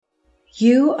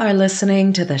You are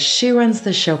listening to the She Runs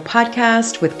the Show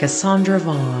podcast with Kassandra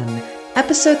Vaughn,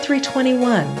 episode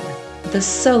 321, the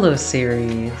solo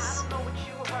series. I don't know what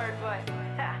you heard,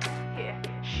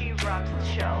 but she runs the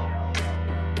show.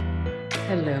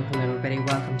 Hello, everybody.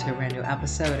 Welcome to a brand new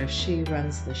episode of She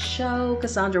Runs the Show.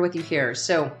 Kassandra with you here.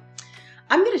 So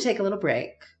I'm going to take a little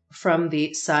break from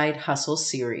the side hustle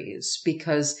series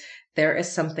because there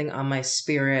is something on my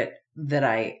spirit that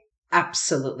I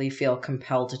absolutely feel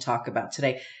compelled to talk about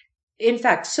today. In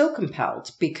fact, so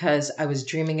compelled because I was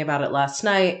dreaming about it last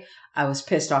night. I was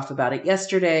pissed off about it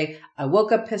yesterday. I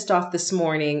woke up pissed off this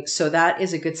morning. So that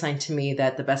is a good sign to me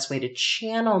that the best way to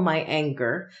channel my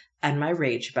anger and my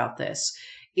rage about this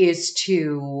is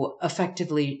to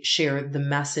effectively share the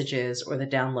messages or the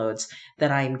downloads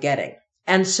that I am getting.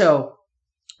 And so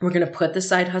we're going to put the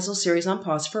side hustle series on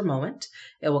pause for a moment.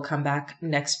 It will come back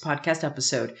next podcast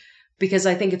episode because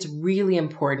I think it's really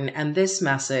important. And this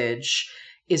message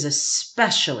is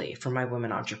especially for my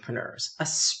women entrepreneurs,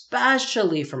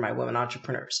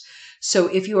 So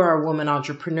if you are a woman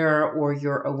entrepreneur, or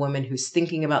you're a woman who's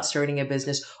thinking about starting a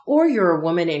business, or you're a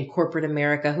woman in corporate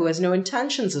America who has no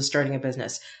intentions of starting a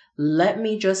business, let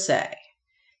me just say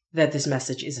that this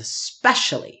message is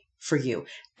especially for you.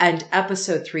 And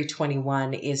episode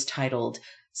 321 is titled,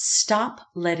 Stop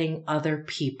Letting Other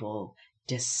People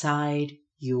Decide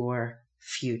Your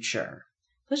Future.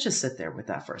 Let's just sit there with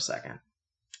that for a second.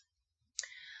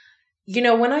 You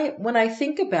know, when I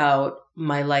think about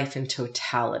my life in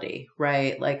totality,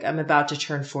 right? Like I'm about to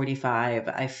turn 45.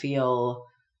 I feel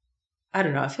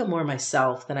more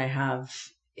myself than I have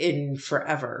in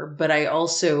forever. But I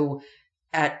also,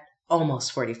 at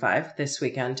almost 45 this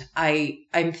weekend,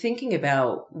 I'm thinking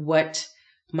about what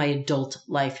my adult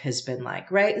life has been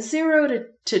like, right? 0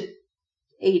 to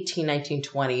 18, 19,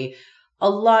 20. A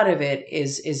lot of it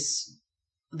is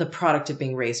the product of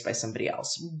being raised by somebody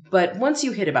else. But once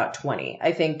you hit about 20,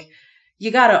 I think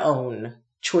you got to own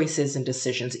choices and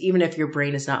decisions, even if your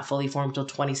brain is not fully formed till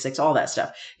 26, all that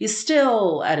stuff. You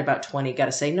still, at about 20, got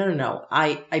to say, no,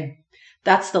 I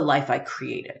that's the life I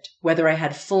created. Whether I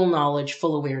had full knowledge,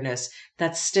 full awareness,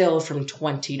 that's still from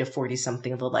 20 to 40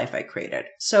 something of the life I created.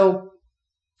 So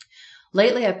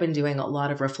lately I've been doing a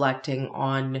lot of reflecting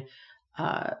on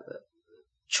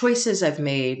choices I've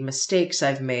made, mistakes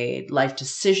I've made, life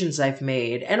decisions I've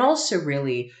made, and also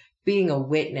really being a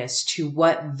witness to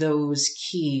what those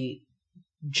key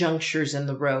junctures in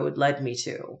the road led me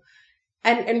to.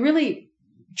 And really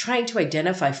trying to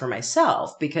identify for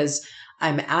myself, because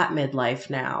I'm at midlife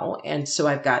now, and so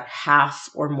I've got half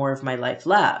or more of my life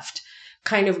left.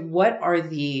 Kind of what are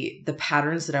the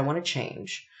patterns that I want to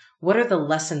change? What are the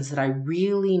lessons that I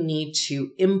really need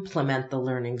to implement the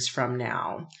learnings from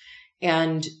now?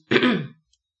 And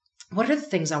what are the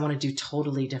things I want to do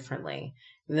totally differently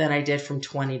than I did from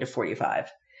 20 to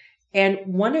 45? And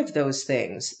one of those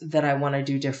things that I want to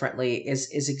do differently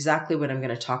is exactly what I'm going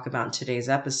to talk about in today's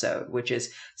episode, which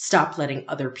is stop letting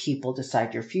other people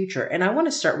decide your future. And I want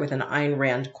to start with an Ayn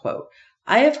Rand quote.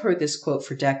 I have heard this quote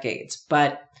for decades,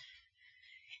 but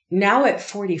now at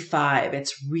 45,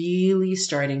 it's really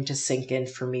starting to sink in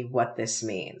for me what this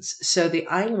means. So the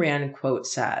Ayn Rand quote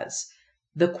says,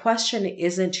 the question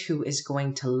isn't who is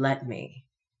going to let me,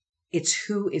 it's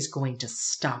who is going to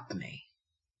stop me.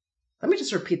 Let me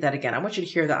just repeat that again. I want you to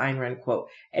hear the Ayn Rand quote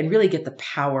and really get the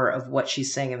power of what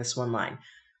she's saying in this one line.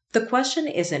 The question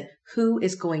isn't who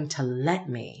is going to let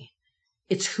me,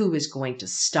 it's who is going to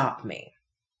stop me.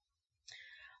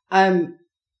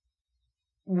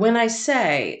 When I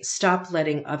say stop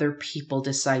letting other people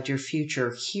decide your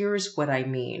future, here's what I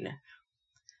mean.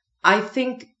 I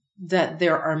think that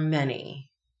there are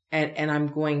many, and I'm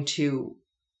going to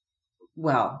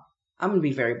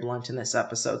be very blunt in this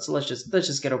episode. So let's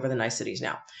just get over the niceties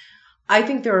now. I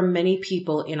think there are many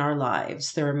people in our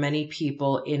lives. There are many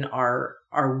people in our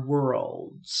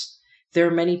worlds. There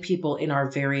are many people in our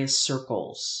various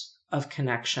circles of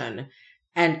connection,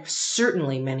 and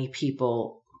certainly many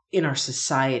people in our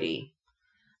society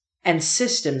and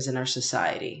systems in our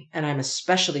society. And I'm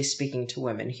especially speaking to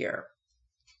women here,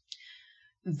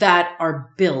 that are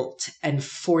built and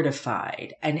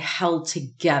fortified and held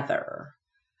together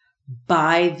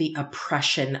by the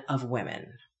oppression of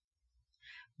women.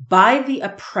 By the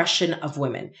oppression of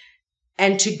women.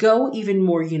 And to go even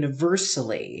more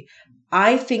universally,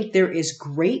 I think there is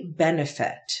great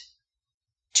benefit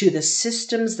to the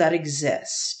systems that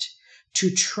exist to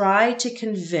try to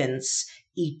convince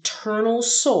eternal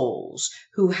souls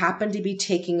who happen to be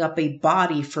taking up a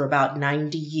body for about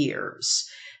 90 years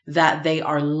that they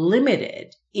are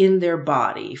limited in their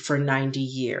body for 90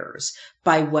 years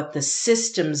by what the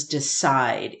systems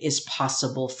decide is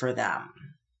possible for them.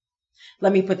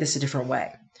 Let me put this a different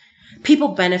way. People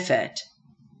benefit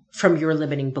from your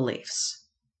limiting beliefs.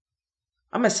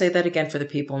 I'm going to say that again for the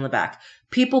people in the back.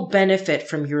 People benefit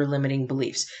from your limiting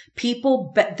beliefs.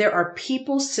 There are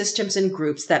people, systems, and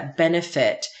groups that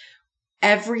benefit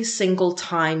every single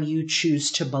time you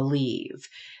choose to believe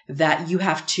that you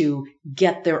have to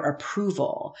get their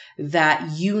approval,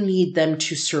 that you need them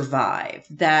to survive,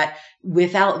 that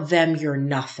without them, you're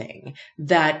nothing,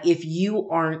 that if you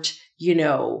aren't,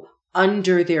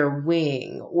 under their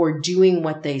wing or doing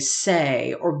what they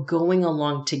say or going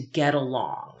along to get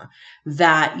along,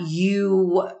 that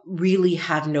you really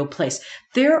have no place.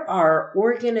 There are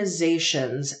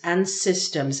organizations and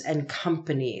systems and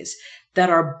companies that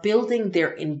are building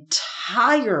their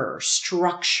entire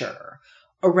structure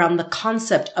around the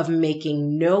concept of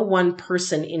making no one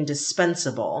person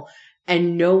indispensable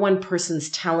and no one person's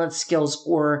talent, skills,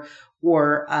 or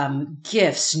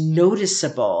gifts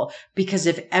noticeable, because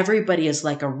if everybody is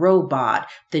like a robot,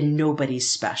 then nobody's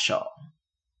special.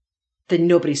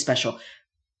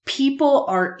 People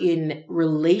are in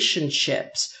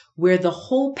relationships where the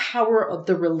whole power of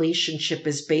the relationship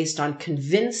is based on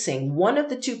convincing one of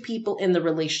the two people in the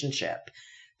relationship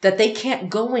that they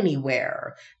can't go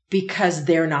anywhere because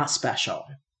they're not special.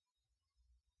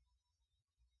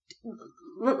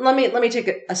 Let me take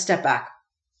a step back.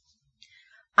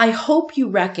 I hope you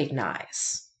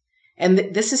recognize, and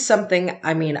this is something,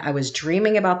 I was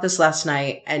dreaming about this last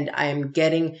night, and I am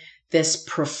getting this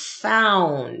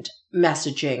profound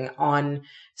messaging on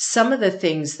some of the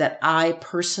things that I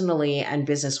personally and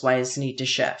business-wise need to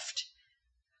shift.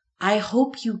 I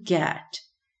hope you get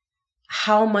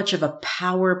how much of a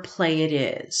power play it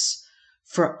is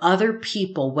for other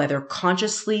people, whether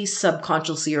consciously,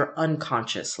 subconsciously, or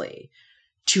unconsciously,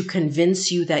 to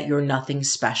convince you that you're nothing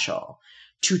special,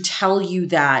 to tell you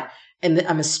that, and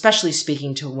I'm especially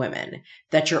speaking to women,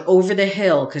 that you're over the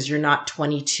hill because you're not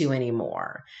 22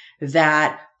 anymore,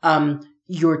 that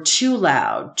you're too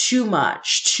loud, too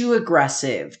much, too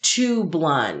aggressive, too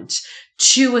blunt,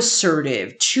 too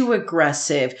assertive, too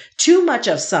aggressive, too much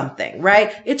of something,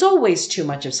 right? It's always too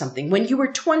much of something. When you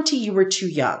were 20, you were too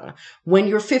young. When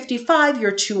you're 55,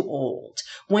 you're too old.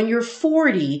 When you're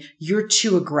 40, you're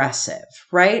too aggressive,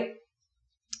 right?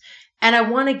 And I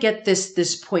want to get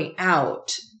this point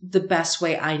out the best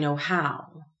way I know how.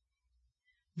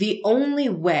 The only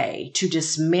way to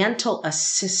dismantle a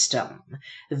system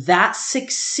that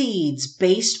succeeds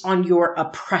based on your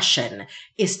oppression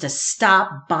is to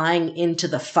stop buying into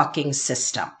the fucking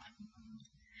system.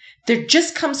 There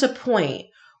just comes a point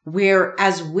where,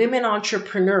 as women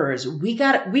entrepreneurs, we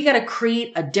gotta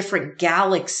create a different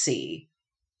galaxy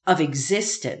of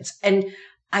existence. And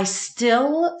I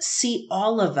still see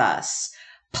all of us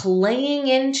playing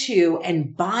into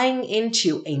and buying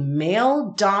into a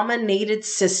male-dominated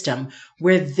system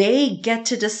where they get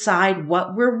to decide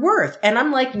what we're worth. And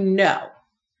I'm like, no,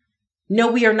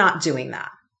 we are not doing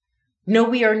that. No,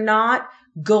 we are not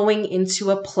going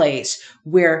into a place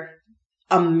where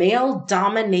a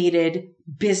male-dominated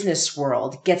business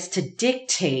world gets to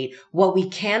dictate what we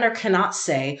can or cannot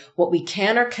say, what we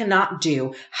can or cannot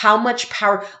do, how much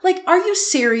power. Like, are you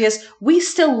serious? We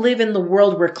still live in the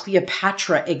world where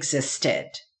Cleopatra existed.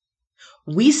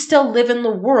 We still live in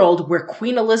the world where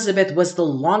Queen Elizabeth was the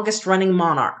longest running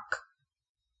monarch.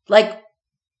 Like,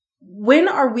 when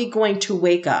are we going to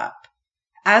wake up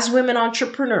as women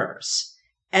entrepreneurs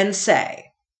and say,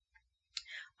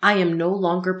 I am no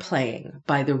longer playing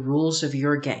by the rules of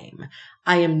your game.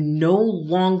 I am no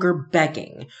longer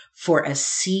begging for a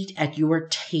seat at your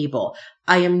table.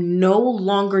 I am no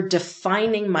longer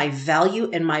defining my value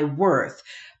and my worth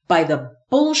by the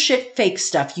bullshit fake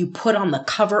stuff you put on the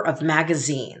cover of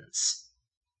magazines.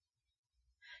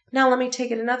 Now let me take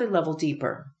it another level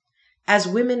deeper. As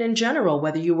women in general,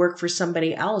 whether you work for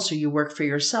somebody else or you work for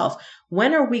yourself,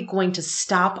 when are we going to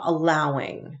stop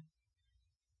allowing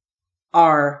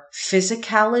our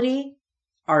physicality,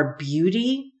 our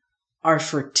beauty, our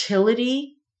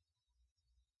fertility,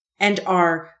 and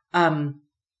our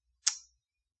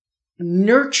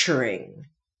nurturing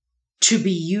to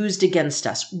be used against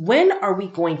us? When are we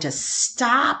going to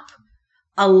stop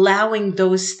allowing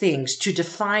those things to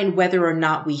define whether or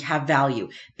not we have value?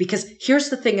 Because here's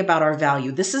the thing about our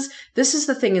value. This is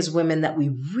the thing as women that we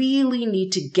really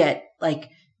need to get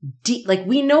deep. Like,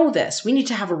 we know this. We need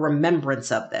to have a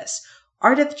remembrance of this.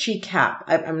 Ardith G. Cap,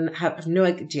 I have no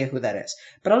idea who that is,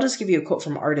 but I'll just give you a quote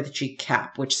from Ardith G.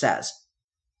 Cap, which says,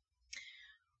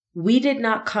 "We did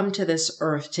not come to this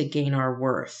earth to gain our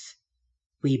worth.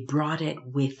 We brought it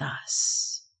with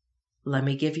us." Let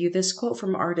me give you this quote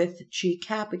from Ardith G.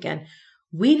 Cap again.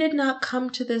 We did not come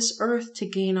to this earth to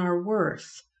gain our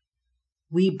worth.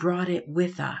 We brought it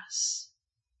with us.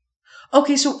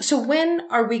 Okay, so when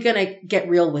are we going to get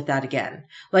real with that again?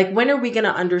 Like, when are we going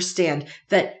to understand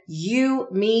that you,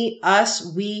 me,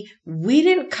 us, we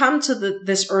didn't come to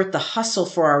this earth to hustle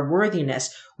for our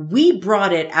worthiness. We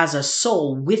brought it as a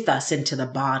soul with us into the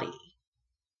body.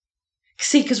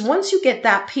 See, because once you get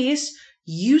that piece,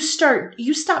 you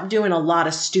stop doing a lot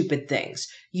of stupid things.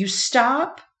 You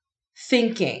stop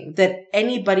thinking that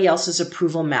anybody else's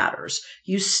approval matters.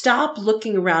 You stop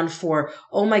looking around for,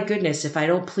 oh my goodness, if I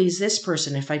don't please this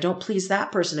person, if I don't please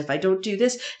that person, if I don't do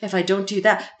this, if I don't do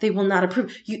that, they will not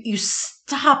approve. You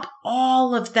stop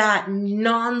all of that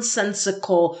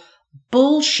nonsensical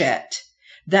bullshit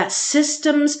that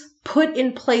systems put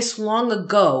in place long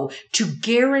ago to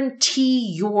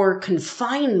guarantee your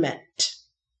confinement.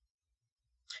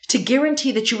 To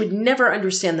guarantee that you would never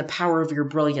understand the power of your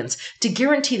brilliance, to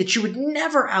guarantee that you would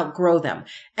never outgrow them.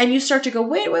 And you start to go,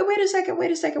 wait a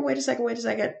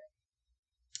second.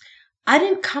 I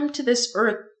didn't come to this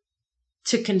earth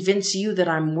to convince you that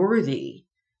I'm worthy.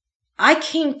 I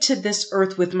came to this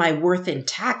earth with my worth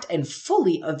intact and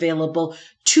fully available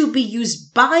to be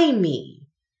used by me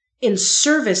in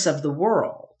service of the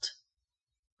world.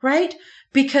 Right?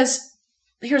 Because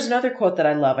here's another quote that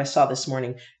I love. I saw this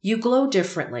morning. You glow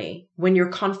differently when your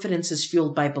confidence is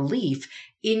fueled by belief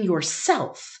in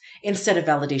yourself instead of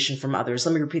validation from others.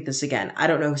 Let me repeat this again. I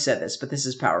don't know who said this, but this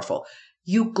is powerful.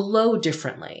 You glow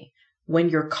differently when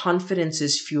your confidence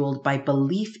is fueled by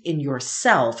belief in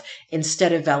yourself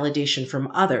instead of validation from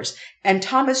others. And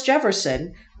Thomas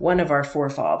Jefferson, one of our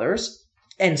forefathers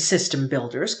and system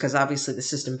builders, because obviously the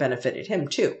system benefited him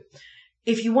too.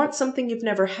 If you want something you've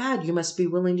never had, you must be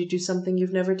willing to do something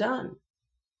you've never done.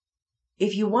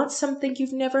 If you want something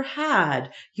you've never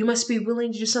had, you must be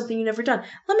willing to do something you've never done.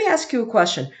 Let me ask you a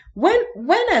question. When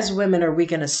as women are we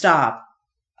going to stop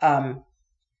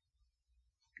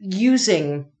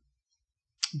using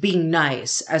being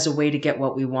nice as a way to get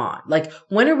what we want? Like,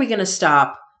 when are we going to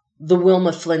stop the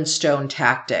Wilma Flintstone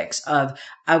tactics of,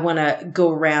 I want to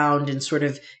go around and sort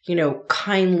of,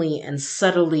 kindly and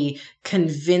subtly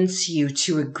convince you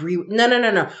to agree?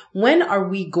 No. When are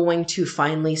we going to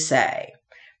finally say,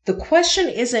 the question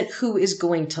isn't who is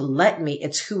going to let me,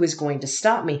 it's who is going to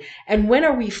stop me? And when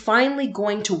are we finally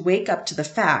going to wake up to the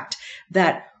fact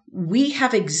that we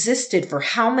have existed for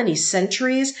how many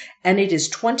centuries, and it is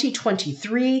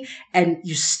 2023, and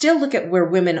you still look at where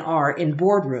women are in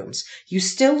boardrooms. You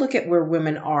still look at where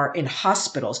women are in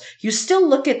hospitals. You still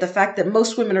look at the fact that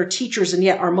most women are teachers, and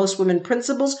yet are most women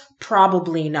principals?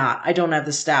 Probably not. I don't have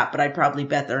the stat, but I'd probably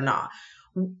bet they're not.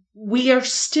 We are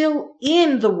still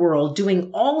in the world doing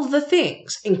all the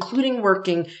things, including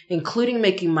working, including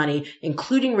making money,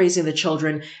 including raising the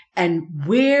children. And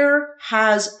where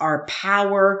has our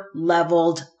power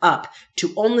leveled up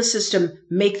to own the system,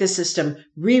 make the system,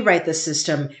 rewrite the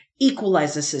system,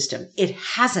 equalize the system? It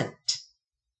hasn't.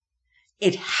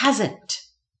 It hasn't.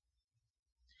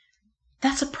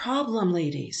 That's a problem,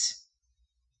 ladies.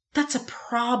 That's a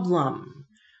problem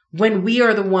when we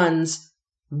are the ones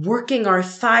working our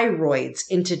thyroids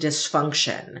into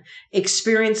dysfunction,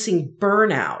 experiencing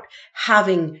burnout,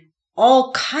 having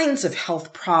all kinds of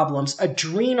health problems,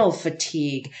 adrenal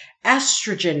fatigue,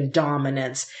 estrogen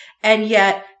dominance. And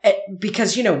yet,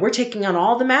 because, we're taking on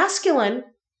all the masculine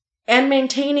and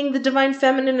maintaining the divine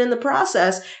feminine in the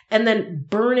process, and then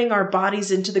burning our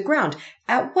bodies into the ground.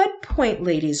 At what point,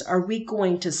 ladies, are we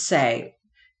going to say,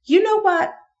 you know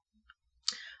what?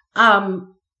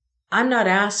 I'm not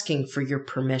asking for your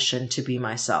permission to be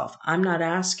myself. I'm not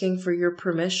asking for your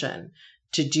permission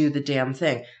to do the damn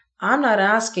thing. I'm not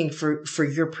asking for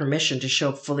your permission to show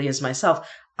up fully as myself.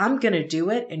 I'm going to do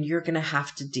it, and you're going to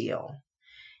have to deal.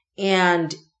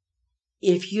 And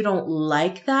if you don't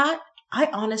like that, I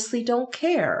honestly don't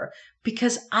care,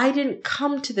 because I didn't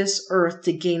come to this earth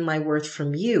to gain my worth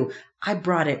from you. I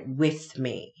brought it with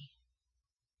me.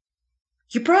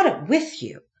 You brought it with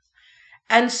you.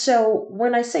 And so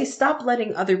when I say stop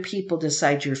letting other people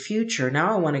decide your future,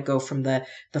 now I want to go from the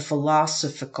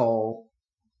philosophical,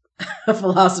 I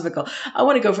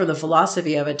want to go from the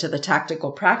philosophy of it to the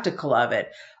tactical practical of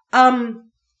it.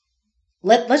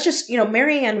 Let's just,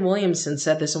 Marianne Williamson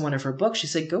said this in one of her books. She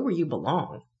said, go where you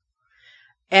belong.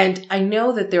 And I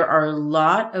know that there are a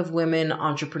lot of women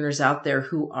entrepreneurs out there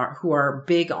who are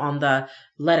big on the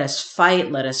let us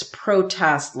fight, let us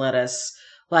protest, let us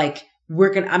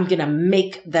I'm going to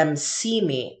make them see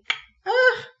me.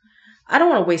 I don't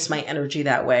want to waste my energy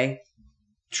that way.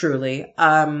 Truly.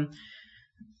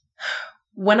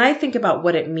 when I think about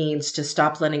what it means to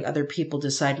stop letting other people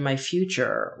decide my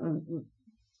future,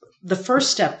 the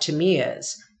first step to me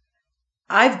is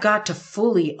I've got to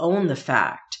fully own the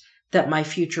fact that my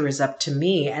future is up to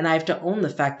me. And I have to own the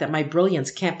fact that my brilliance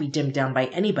can't be dimmed down by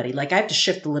anybody. Like I have to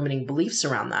shift the limiting beliefs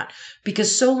around that,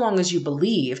 because so long as you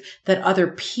believe that other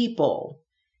people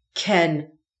can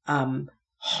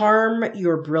harm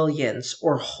your brilliance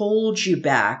or hold you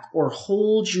back or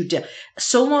hold you down,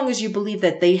 so long as you believe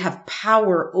that they have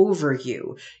power over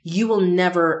you, you will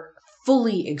never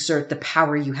fully exert the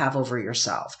power you have over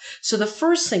yourself. So the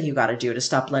first thing you got to do to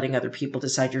stop letting other people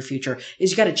decide your future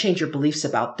is you got to change your beliefs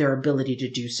about their ability to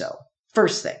do so.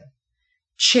 First thing,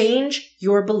 change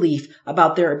your belief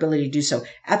about their ability to do so.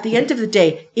 At the end of the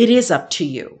day, it is up to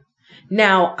you.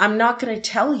 Now, I'm not going to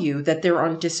tell you that there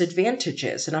aren't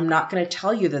disadvantages, and I'm not going to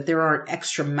tell you that there aren't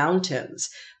extra mountains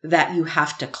that you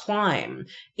have to climb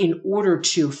in order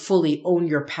to fully own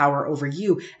your power over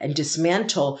you and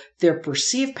dismantle their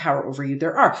perceived power over you.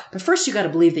 There are. But first, you got to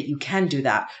believe that you can do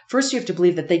that. First, you have to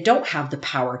believe that they don't have the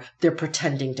power they're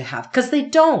pretending to have, because they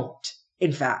don't,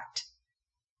 in fact.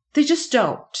 They just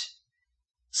don't.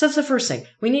 So that's the first thing.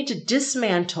 We need to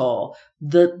dismantle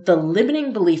the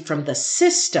limiting belief from the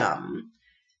system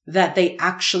that they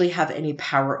actually have any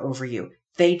power over you.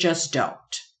 They just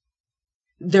don't.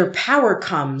 Their power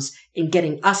comes in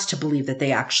getting us to believe that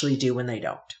they actually do when they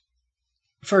don't.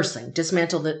 First thing,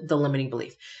 dismantle the limiting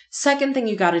belief. Second thing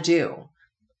you got to do,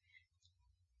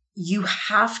 you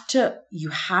have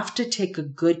to take a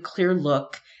good, clear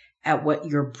look at what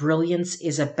your brilliance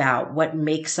is about, what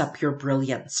makes up your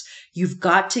brilliance. You've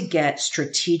got to get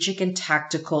strategic and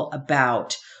tactical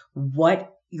about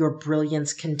what your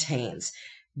brilliance contains,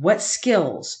 what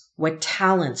skills, what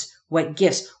talents, what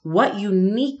gifts, what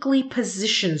uniquely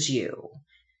positions you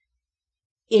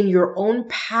in your own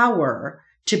power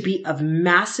to be of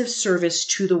massive service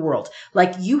to the world.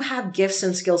 Like you have gifts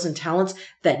and skills and talents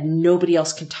that nobody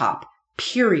else can top,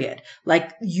 period.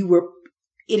 Like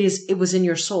it was in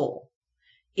your soul.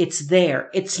 It's there.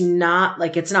 It's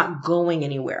not going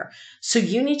anywhere. So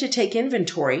you need to take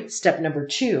inventory, step number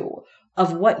 2,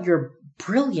 of what your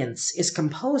brilliance is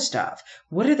composed of.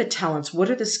 What are the talents? What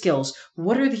are the skills?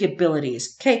 What are the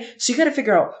abilities? Okay. So you got to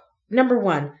figure out, number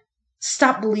 1,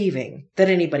 stop believing that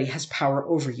anybody has power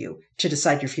over you to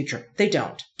decide your future. They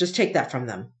don't. Just take that from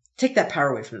them. Take that power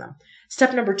away from them.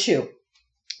 Step number 2,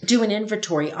 do an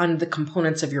inventory on the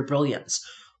components of your brilliance.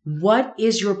 What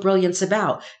is your brilliance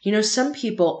about? You know, some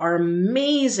people are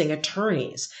amazing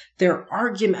attorneys. They are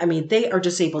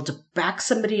just able to back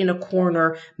somebody in a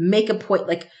corner, make a point.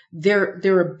 Like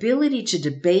their ability to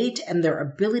debate and their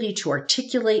ability to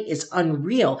articulate is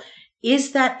unreal.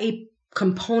 Is that a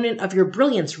component of your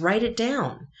brilliance? Write it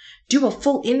down. Do a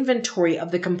full inventory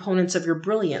of the components of your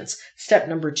brilliance. Step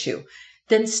number 2.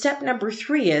 Then step number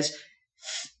 3 is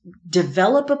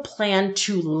develop a plan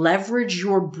to leverage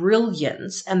your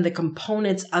brilliance and the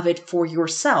components of it for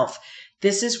yourself.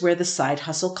 This is where the side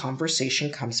hustle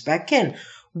conversation comes back in.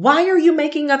 Why are you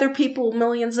making other people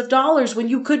millions of dollars when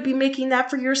you could be making that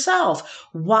for yourself?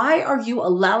 Why are you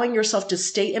allowing yourself to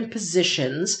stay in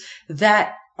positions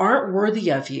that aren't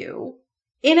worthy of you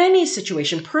in any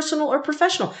situation, personal or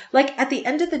professional? Like at the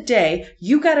end of the day,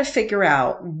 you got to figure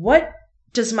out, what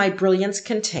does my brilliance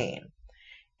contain?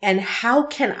 And how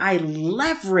can I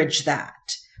leverage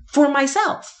that for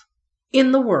myself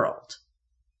in the world?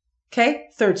 Okay.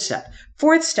 3rd step.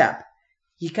 4th step,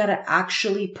 you got to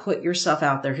actually put yourself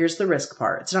out there. Here's the risk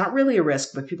part. It's not really a risk,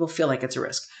 but people feel like it's a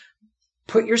risk.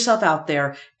 Put yourself out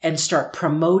there and start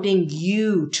promoting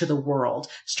you to the world.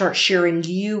 Start sharing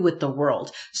you with the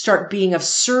world. Start being of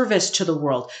service to the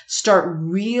world. Start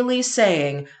really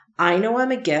saying, I know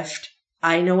I'm a gift.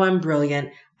 I know I'm brilliant.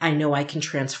 I know I can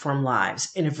transform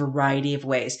lives in a variety of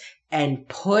ways, and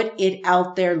put it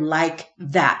out there like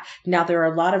that. Now, there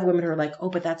are a lot of women who are like, oh,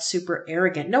 but that's super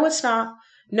arrogant. No, it's not.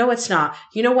 No, it's not.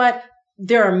 You know what?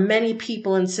 There are many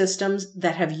people and systems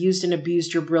that have used and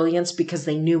abused your brilliance because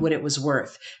they knew what it was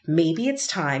worth. Maybe it's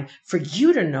time for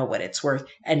you to know what it's worth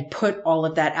and put all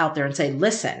of that out there and say,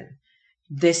 listen,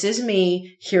 this is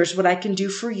me. Here's what I can do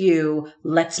for you.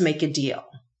 Let's make a deal.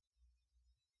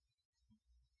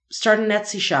 Start an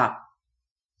Etsy shop.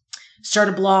 Start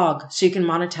a blog so you can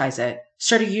monetize it.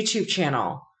 Start a YouTube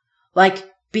channel. Like,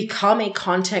 become a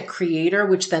content creator,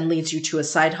 which then leads you to a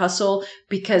side hustle.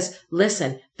 Because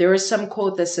listen, there is some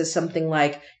quote that says something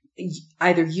like,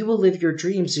 either you will live your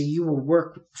dreams or you will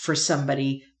work for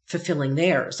somebody fulfilling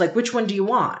theirs. Like, which one do you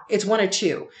want? It's one or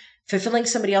two. Fulfilling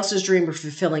somebody else's dream or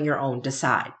fulfilling your own.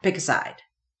 Decide. Pick a side.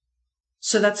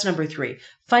 So that's number 3.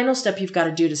 Final step you've got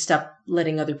to do to stop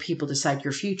letting other people decide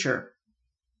your future.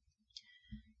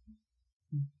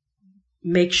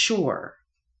 make sure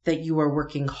that you are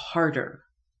working harder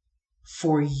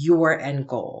for your end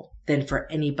goal than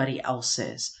for anybody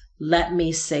else's. Let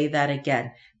me say that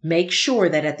again. Make sure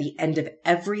that at the end of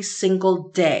every single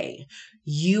day,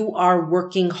 you are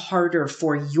working harder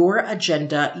for your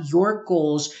agenda, your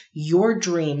goals, your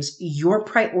dreams, your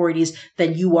priorities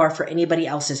than you are for anybody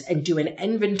else's, and do an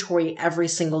inventory every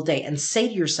single day and say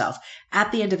to yourself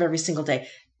at the end of every single day,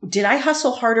 did I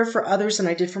hustle harder for others than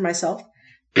I did for myself?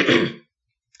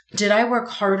 Did I work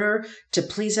harder to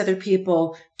please other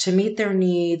people, to meet their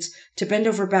needs, to bend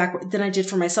over backward than I did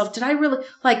for myself? Did I really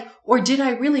or did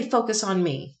I really focus on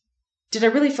me? Did I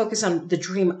really focus on the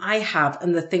dream I have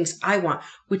and the things I want?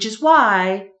 Which is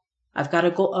why I've got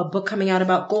a book coming out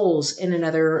about goals in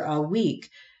another week.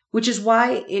 Which is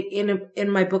why in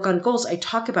my book on goals, I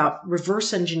talk about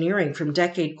reverse engineering from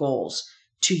decade goals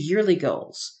to yearly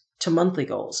goals to monthly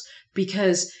goals.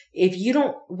 Because if you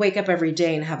don't wake up every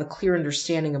day and have a clear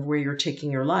understanding of where you're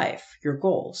taking your life, your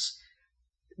goals,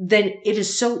 then it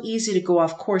is so easy to go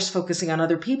off course focusing on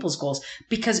other people's goals.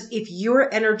 Because if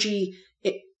your energy,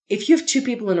 if you have two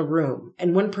people in a room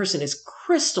and one person is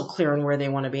crystal clear on where they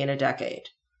want to be in a decade,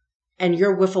 and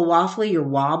you're wiffle-waffly, you're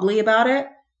wobbly about it,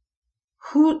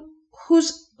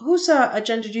 whose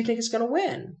agenda do you think is going to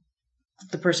win?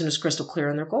 The person who's crystal clear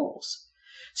on their goals.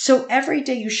 So every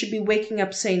day you should be waking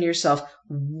up saying to yourself,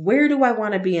 where do I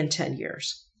want to be in 10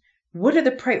 years? What are the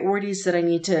priorities that I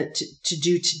need to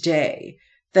do today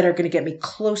that are going to get me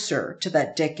closer to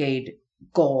that decade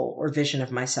goal or vision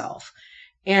of myself?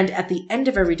 And at the end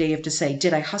of every day, you have to say,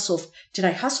 did I hustle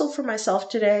for myself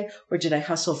today, or did I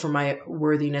hustle for my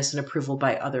worthiness and approval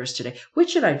by others today?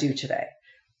 Which should I do today?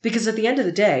 Because at the end of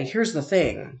the day, here's the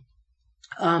thing.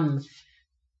 The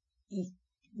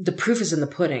proof is in the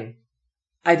pudding.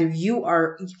 Either you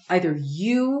are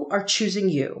choosing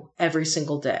you every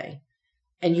single day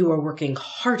and you are working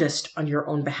hardest on your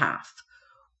own behalf,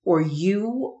 or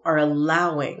you are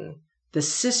allowing the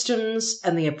systems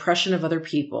and the oppression of other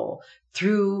people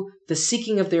through the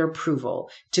seeking of their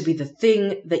approval to be the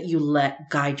thing that you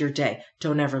let guide your day.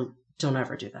 Don't ever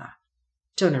do that.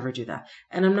 Don't ever do that.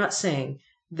 And I'm not saying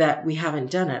that we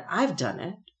haven't done it. I've done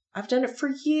it. I've done it for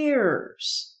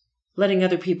years. Letting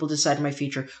other people decide my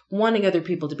future, wanting other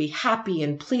people to be happy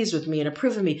and pleased with me and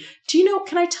approve of me. Do you know,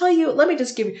 can I tell you, let me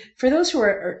just give you, for those who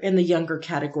are in the younger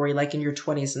category, like in your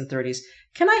 20s and 30s,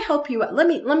 can I help you? I'm going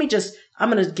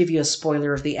to give you a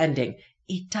spoiler of the ending.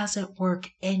 It doesn't work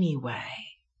anyway.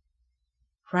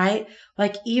 Right?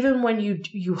 Like even when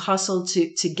you hustle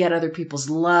to get other people's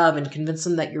love and convince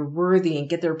them that you're worthy and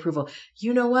get their approval,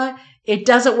 you know what? It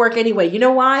doesn't work anyway. You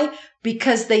know why?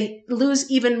 Because they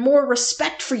lose even more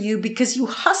respect for you because you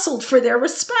hustled for their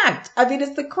respect. I mean,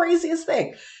 it's the craziest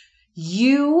thing.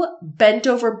 You bent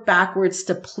over backwards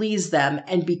to please them.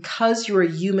 And because you're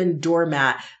a human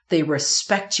doormat, they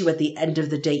respect you at the end of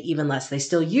the day even less. They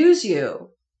still use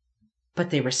you, but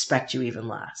they respect you even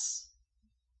less.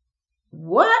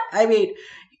 What? I mean,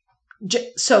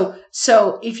 so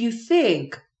if you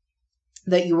think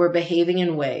that you are behaving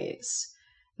in ways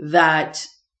that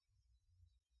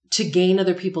to gain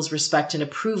other people's respect and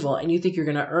approval, and you think you're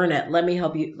going to earn it, let me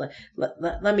help you.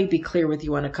 Let me be clear with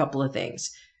you on a couple of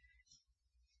things.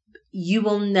 You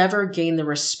will never gain the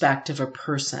respect of a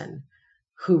person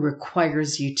who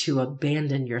requires you to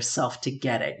abandon yourself to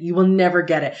get it. You will never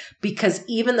get it, because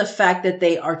even the fact that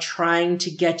they are trying to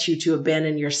get you to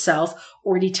abandon yourself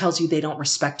already tells you they don't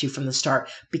respect you from the start,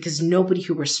 because nobody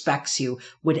who respects you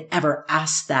would ever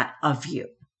ask that of you.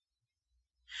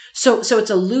 So it's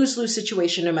a lose-lose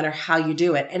situation no matter how you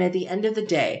do it. And at the end of the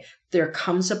day, there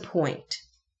comes a point,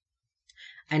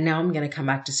 and now I'm going to come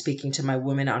back to speaking to my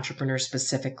women entrepreneurs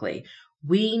specifically.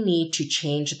 We need to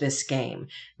change this game.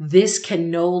 This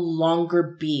can no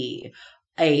longer be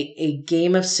a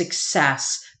game of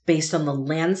success based on the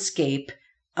landscape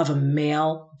of a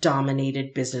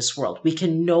male-dominated business world. We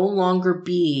can no longer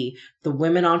be the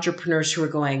women entrepreneurs who are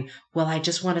going, well, I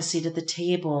just want a seat at the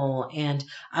table and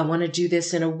I want to do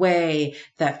this in a way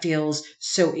that feels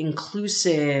so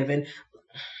inclusive. And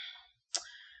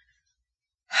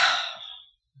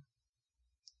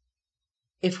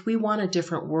if we want a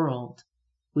different world,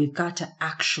 we've got to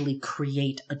actually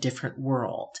create a different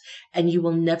world. And you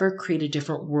will never create a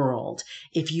different world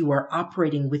if you are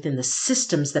operating within the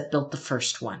systems that built the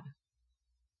first one.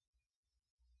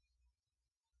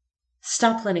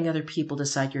 Stop letting other people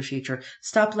decide your future.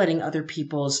 Stop letting other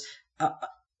people's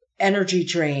energy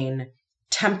drain,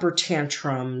 temper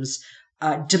tantrums,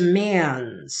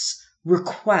 demands,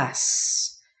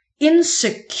 requests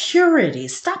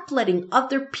insecurities. Stop letting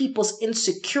other people's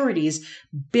insecurities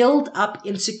build up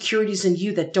insecurities in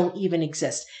you that don't even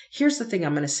exist. Here's the thing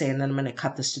I'm going to say, and then I'm going to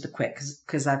cut this to the quick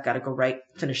because I've got to go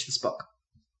finish this book.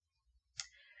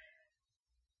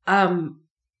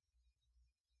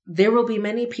 There will be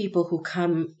many people who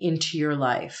come into your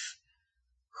life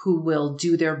who will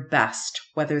do their best,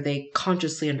 whether they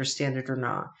consciously understand it or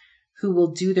not, who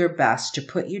will do their best to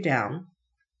put you down,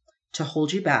 to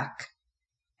hold you back,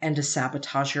 and to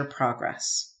sabotage your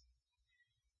progress.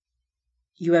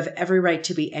 You have every right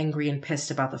to be angry and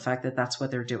pissed about the fact that that's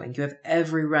what they're doing. You have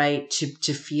every right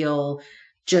to feel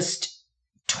just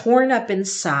torn up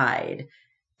inside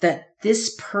that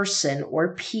this person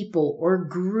or people or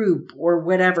group or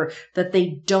whatever, that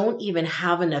they don't even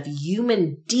have enough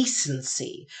human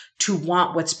decency to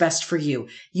want what's best for you.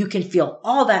 You can feel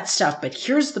all that stuff, but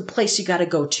here's the place you got to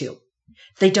go to.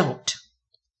 They don't.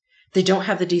 They don't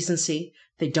have the decency.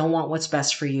 They don't want what's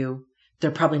best for you.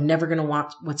 They're probably never going to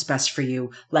want what's best for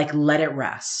you. Like, let it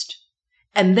rest.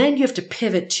 And then you have to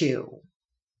pivot to,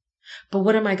 but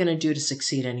what am I going to do to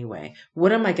succeed anyway?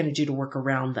 What am I going to do to work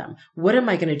around them? What am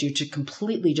I going to do to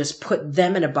completely just put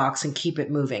them in a box and keep it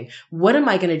moving? What am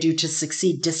I going to do to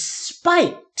succeed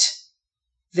despite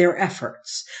their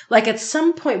efforts? Like, at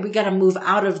some point, we got to move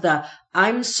out of the,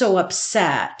 I'm so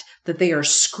upset that they are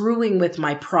screwing with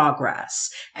my progress,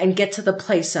 and get to the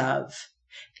place of,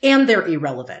 and they're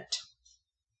irrelevant.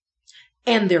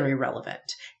 And they're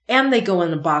irrelevant. And they go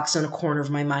in a box in a corner of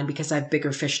my mind because I have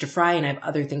bigger fish to fry and I have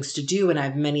other things to do and I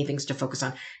have many things to focus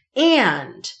on.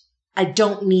 And I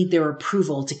don't need their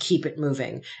approval to keep it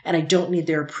moving. And I don't need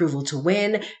their approval to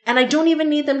win. And I don't even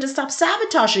need them to stop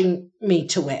sabotaging me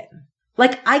to win.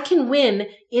 Like, I can win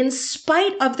in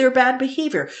spite of their bad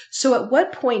behavior. So at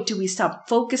what point do we stop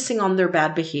focusing on their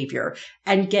bad behavior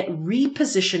and get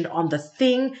repositioned on the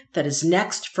thing that is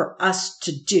next for us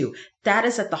to do? That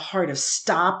is at the heart of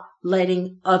stop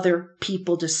letting other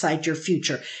people decide your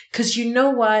future. Because you know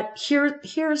what?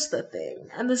 Here's the thing.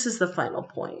 And this is the final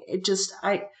point.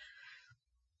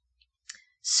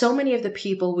 So many of the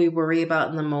people we worry about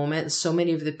in the moment, so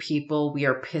many of the people we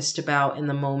are pissed about in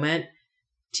the moment,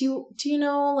 do you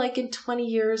know, like, in 20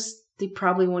 years, they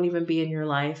probably won't even be in your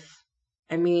life?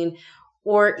 I mean,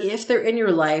 or if they're in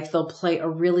your life, they'll play a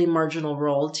really marginal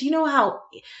role. Do you know how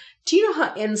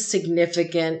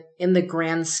insignificant in the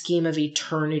grand scheme of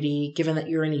eternity, given that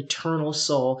you're an eternal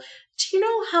soul, do you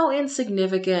know how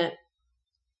insignificant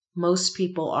most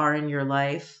people are in your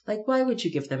life? Like, why would you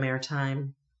give them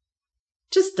airtime?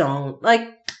 Just don't. Like,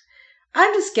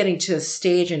 I'm just getting to a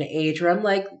stage and age where I'm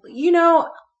like,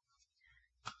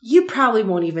 you probably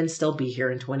won't even still be here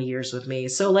in 20 years with me.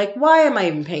 So, like, why am I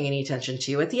even paying any attention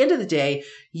to you? At the end of the day,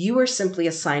 you are simply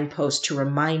a signpost to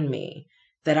remind me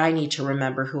that I need to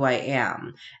remember who I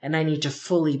am, and I need to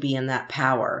fully be in that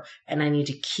power, and I need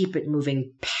to keep it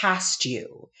moving past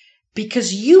you,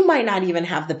 because you might not even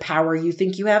have the power you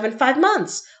think you have in 5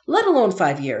 months, let alone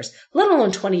 5 years, let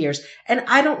alone 20 years. And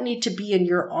I don't need to be in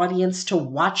your audience to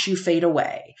watch you fade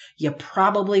away. You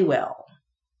probably will.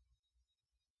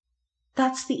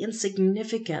 That's the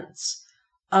insignificance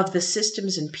of the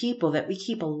systems and people that we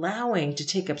keep allowing to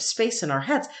take up space in our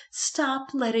heads. Stop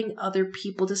letting other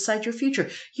people decide your future.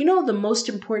 You know, the most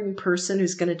important person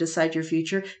who's going to decide your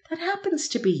future, that happens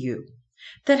to be you.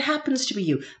 That happens to be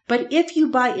you. But if you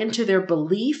buy into their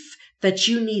belief that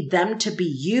you need them to be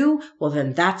you, well,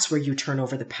 then that's where you turn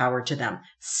over the power to them.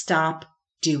 Stop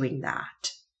doing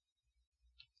that.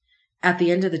 At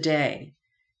the end of the day,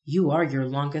 you are your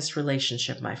longest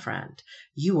relationship, my friend.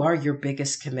 You are your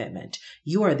biggest commitment.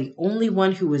 You are the only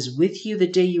one who was with you the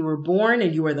day you were born,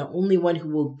 and you are the only one who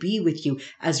will be with you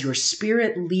as your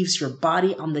spirit leaves your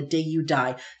body on the day you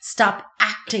die. Stop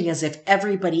acting as if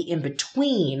everybody in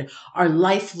between are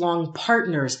lifelong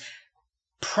partners.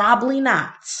 Probably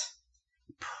not.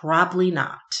 Probably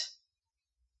not.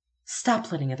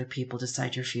 Stop letting other people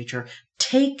decide your future.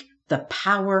 Take the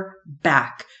power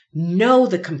back. Know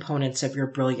the components of your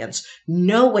brilliance.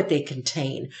 Know what they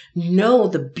contain. Know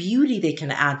the beauty they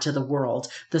can add to the world,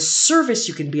 the service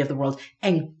you can be of the world,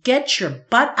 and get your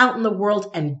butt out in the world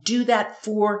and do that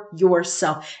for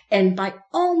yourself. And by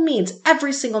all means,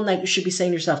 every single night you should be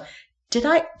saying to yourself, did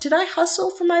I hustle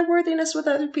for my worthiness with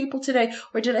other people today?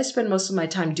 Or did I spend most of my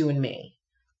time doing me?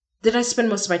 Did I spend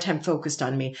most of my time focused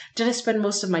on me? Did I spend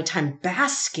most of my time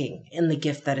basking in the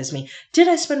gift that is me? Did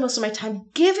I spend most of my time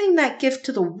giving that gift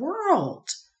to the world?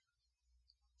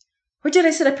 Or did I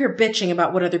sit up here bitching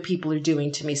about what other people are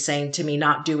doing to me, saying to me,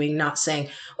 not doing, not saying?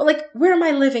 Well, like, where am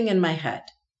I living in my head?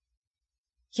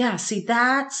 Yeah, see,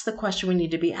 that's the question we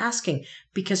need to be asking,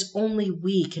 because only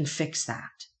we can fix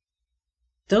that.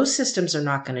 those systems are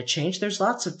not going to change. There's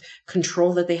lots of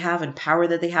control that they have and power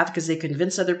that they have because they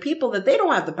convince other people that they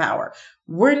don't have the power.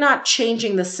 We're not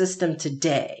changing the system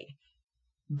today,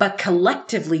 but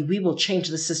collectively we will change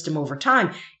the system over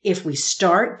time if we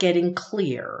start getting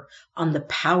clear on the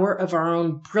power of our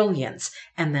own brilliance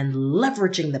and then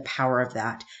leveraging the power of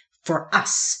that for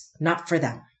us, not for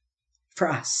them, for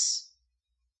us.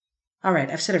 All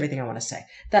right, I've said everything I want to say.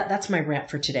 That's my rant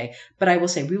for today. But I will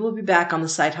say we will be back on the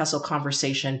side hustle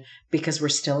conversation because we're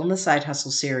still in the side hustle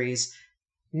series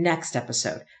next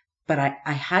episode. But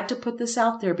I had to put this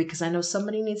out there because I know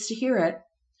somebody needs to hear it.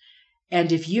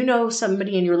 And if you know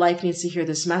somebody in your life needs to hear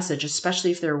this message, especially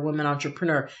if they're a woman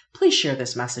entrepreneur, please share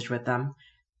this message with them.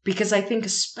 Because I think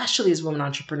especially as women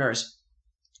entrepreneurs,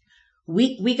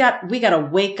 we got to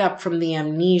wake up from the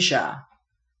amnesia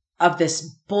of this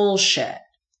bullshit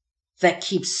that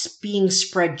keeps being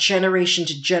spread generation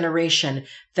to generation,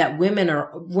 that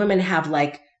women have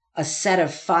like a set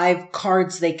of 5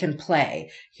 cards they can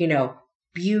play,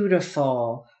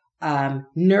 beautiful,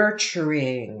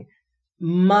 nurturing,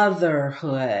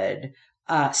 motherhood,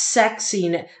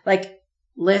 sexy. Like,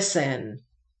 listen.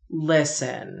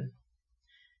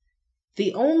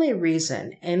 The only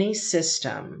reason any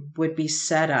system would be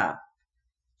set up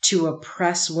to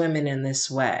oppress women in this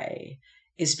way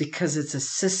is because it's a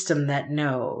system that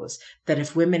knows that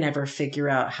if women ever figure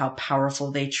out how powerful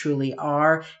they truly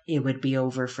are, it would be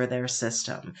over for their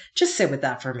system. Just sit with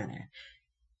that for a minute.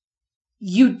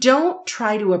 You don't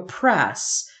try to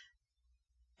oppress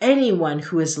anyone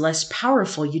who is less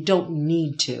powerful. You don't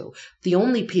need to. The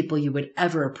only people you would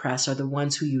ever oppress are the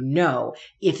ones who you know,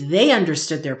 if they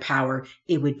understood their power,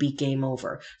 it would be game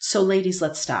over. So ladies,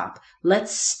 let's stop.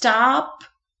 Let's stop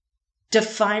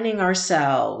defining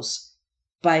ourselves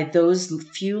by those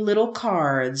few little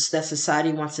cards that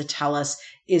society wants to tell us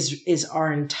is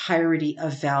our entirety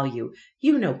of value.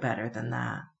 You know better than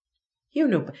that.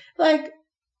 Like,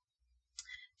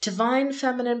 divine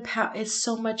feminine power is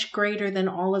so much greater than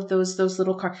all of those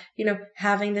little cards.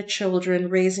 Having the children,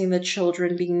 raising the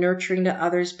children, being nurturing to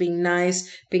others, being nice,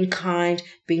 being kind,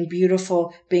 being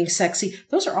beautiful, being sexy.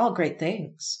 Those are all great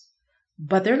things.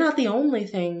 But they're not the only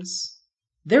things.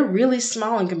 They're really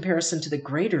small in comparison to the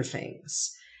greater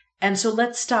things. And so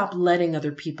let's stop letting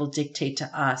other people dictate to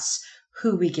us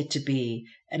who we get to be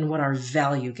and what our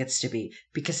value gets to be.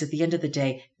 Because at the end of the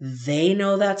day, they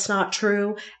know that's not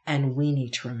true, and we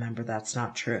need to remember that's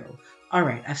not true. All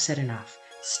right, I've said enough.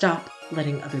 Stop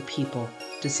letting other people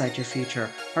decide your future.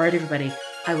 All right, everybody,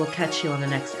 I will catch you on the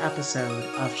next episode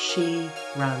of She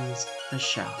Runs the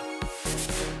Show.